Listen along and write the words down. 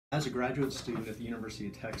As a graduate student at the University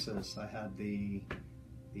of Texas, I had the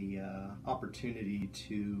opportunity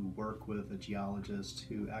to work with a geologist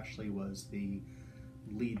who actually was the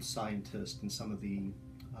lead scientist in some of the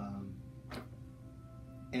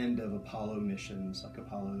end of Apollo missions, like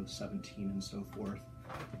Apollo 17 and so forth.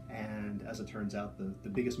 And as it turns out, the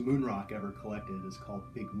biggest moon rock ever collected is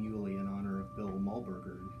called Big Muley in honor of Bill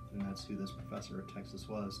Muhlberger, and that's who this professor at Texas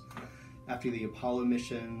was. After the Apollo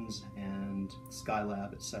missions and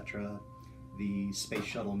Skylab, etc., the space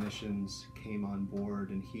shuttle missions came on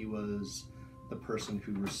board, and he was the person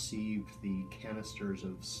who received the canisters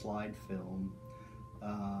of slide film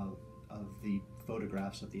of the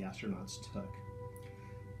photographs that the astronauts took.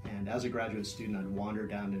 And as a graduate student, I'd wander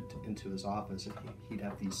down into his office, and he'd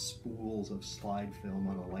have these spools of slide film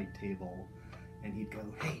on a light table, and he'd go,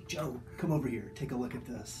 "Hey, Joe, come over here, take a look at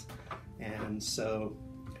this." And so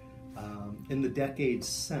in the decades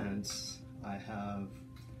since, I have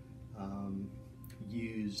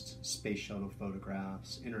used space shuttle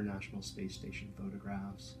photographs, International Space Station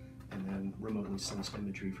photographs, and then remotely sensed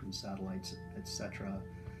imagery from satellites, etc.,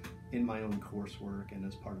 in my own coursework and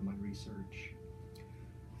as part of my research.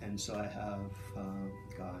 And so I have,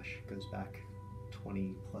 goes back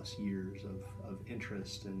 20 plus years of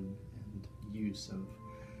interest and use of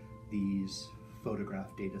these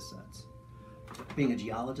photograph data sets. Being a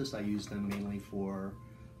geologist, I use them mainly for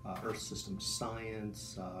Earth system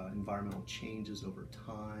science, environmental changes over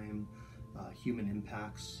time, human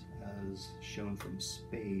impacts as shown from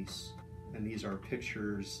space. And these are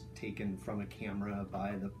pictures taken from a camera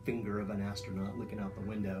by the finger of an astronaut looking out the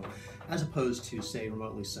window, as opposed to, say,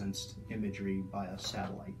 remotely sensed imagery by a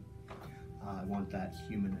satellite. I want that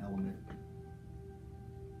human element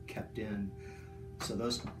kept in. So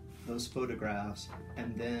those photographs,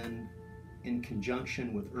 and then in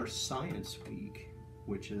conjunction with Earth Science Week,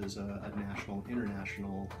 which is a national,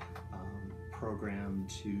 international program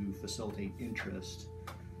to facilitate interest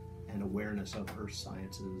and awareness of Earth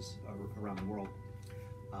sciences around the world.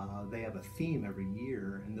 They have a theme every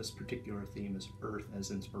year, and this particular theme is Earth as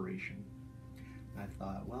Inspiration. And I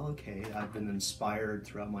thought, well, okay, I've been inspired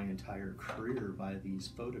throughout my entire career by these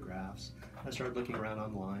photographs. I started looking around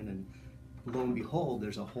online, and lo and behold,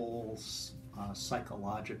 there's a whole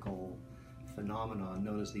psychological phenomenon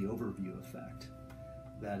known as the overview effect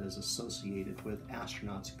that is associated with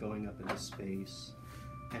astronauts going up into space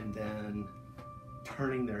and then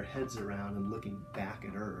turning their heads around and looking back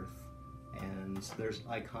at Earth. And there's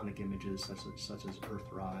iconic images such as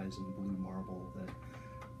Earthrise and Blue Marble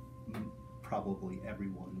that probably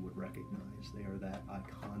everyone would recognize. They are that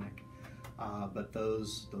iconic. But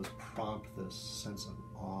those prompt this sense of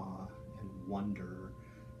awe and wonder,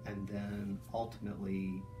 and then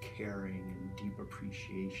ultimately caring and deep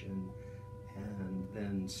appreciation, and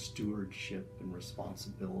then stewardship and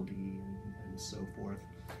responsibility and so forth.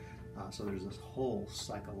 So there's this whole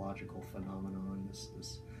psychological phenomenon,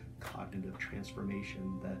 this cognitive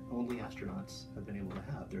transformation that only astronauts have been able to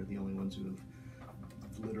have. They're the only ones who have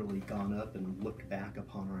literally gone up and looked back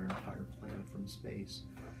upon our entire planet from space.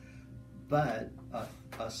 But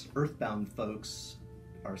us earthbound folks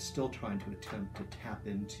are still trying to attempt to tap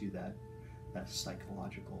into that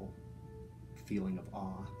psychological feeling of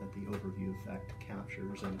awe that the overview effect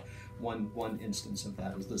captures. And one instance of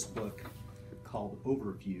that is this book called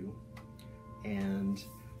Overview, and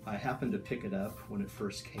I happened to pick it up when it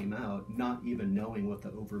first came out, not even knowing what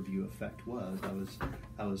the overview effect was.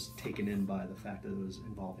 I was taken in by the fact that it was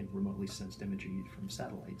involving remotely sensed imagery from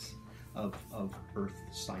satellites of Earth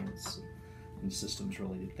science and systems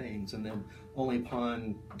related things. And then only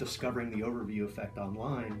upon discovering the overview effect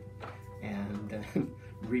online and then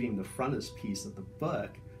reading the frontispiece of the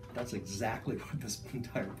book, that's exactly what this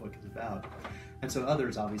entire book is about. And so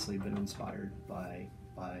others obviously have been inspired by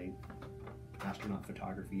astronaut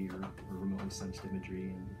photography or remotely sensed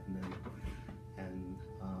imagery, and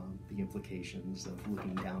the implications of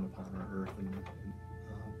looking down upon our Earth.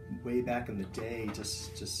 And way back in the day,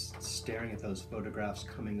 just staring at those photographs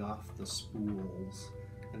coming off the spools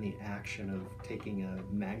and the action of taking a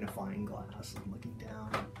magnifying glass and looking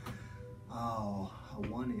down. Oh,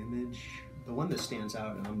 one image. The one that stands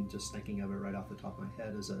out, and I'm just thinking of it right off the top of my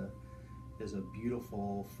head, is a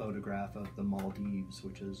beautiful photograph of the Maldives,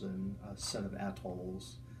 which is a set of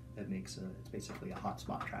atolls. It's basically a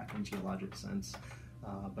hotspot track in geologic sense,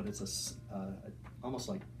 but it's almost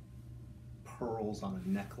like pearls on a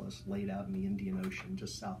necklace laid out in the Indian Ocean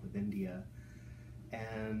just south of India.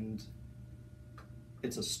 And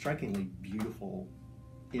it's a strikingly beautiful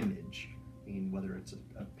image. I mean, whether it's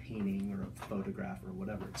a painting or a photograph or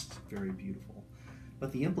whatever, it's very beautiful.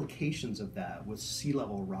 But the implications of that with sea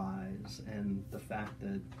level rise and the fact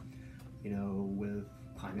that, with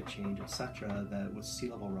climate change, etc., that with sea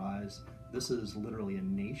level rise, this is literally a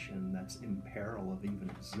nation that's in peril of even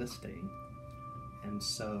existing. And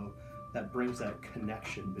so that brings that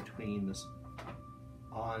connection between this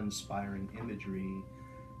awe-inspiring imagery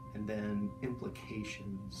and then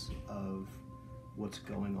implications of what's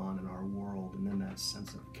going on in our world, and then that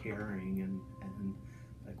sense of caring and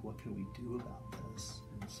like, what can we do about this?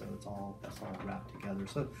 And so that's all wrapped together.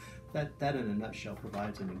 So that in a nutshell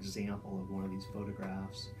provides an example of one of these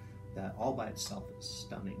photographs that all by itself is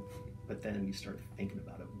stunning, but then you start thinking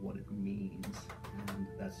about it, what it means, and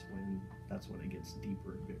that's when it gets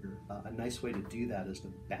deeper and bigger. A nice way to do that is to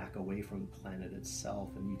back away from the planet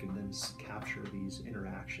itself, and you can then capture these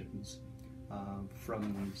interactions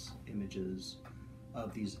from these images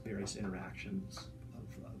of these various interactions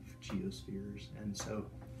of geospheres. And so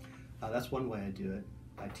that's one way I do it.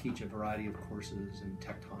 I teach a variety of courses in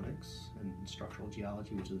tectonics and structural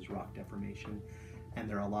geology, which is rock deformation, and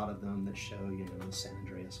there are a lot of them that show, the San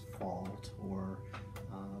Andreas Fault, or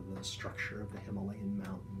the structure of the Himalayan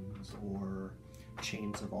mountains, or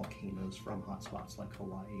chains of volcanoes from hotspots like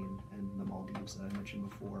Hawaii and the Maldives that I mentioned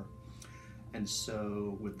before. And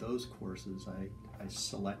so with those courses, I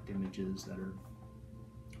select images that are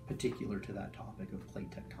particular to that topic of plate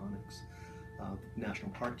tectonics.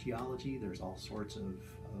 National park geology, there's all sorts of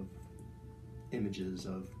images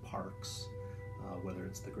of parks, whether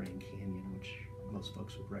it's the Grand Canyon, which most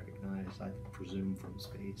folks would recognize, I presume, from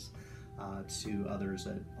space, to others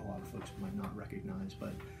that a lot of folks might not recognize,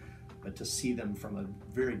 but to see them from a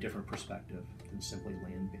very different perspective than simply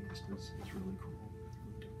land-based is really cool.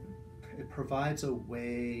 It provides a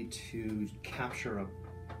way to capture a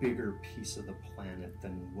bigger piece of the planet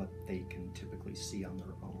than what they can typically see on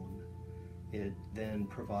their own. It then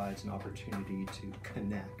provides an opportunity to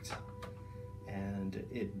connect, and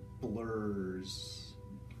it blurs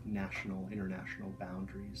national, international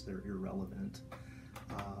boundaries. They're irrelevant.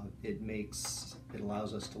 It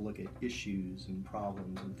allows us to look at issues and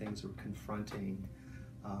problems and things we're confronting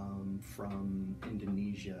from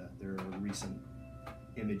Indonesia. There are recent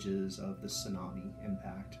images of the tsunami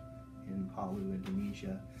impact in Palu,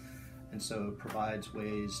 Indonesia. And so it provides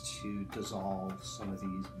ways to dissolve some of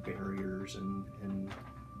these barriers and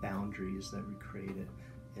boundaries that we created.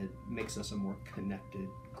 It makes us a more connected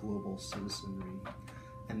global citizenry.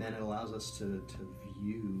 And then it allows us to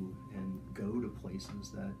view and go to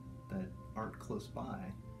places that aren't close by.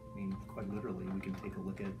 I mean, quite literally, we can take a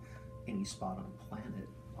look at any spot on the planet,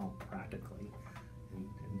 all practically,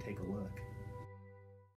 and take a look.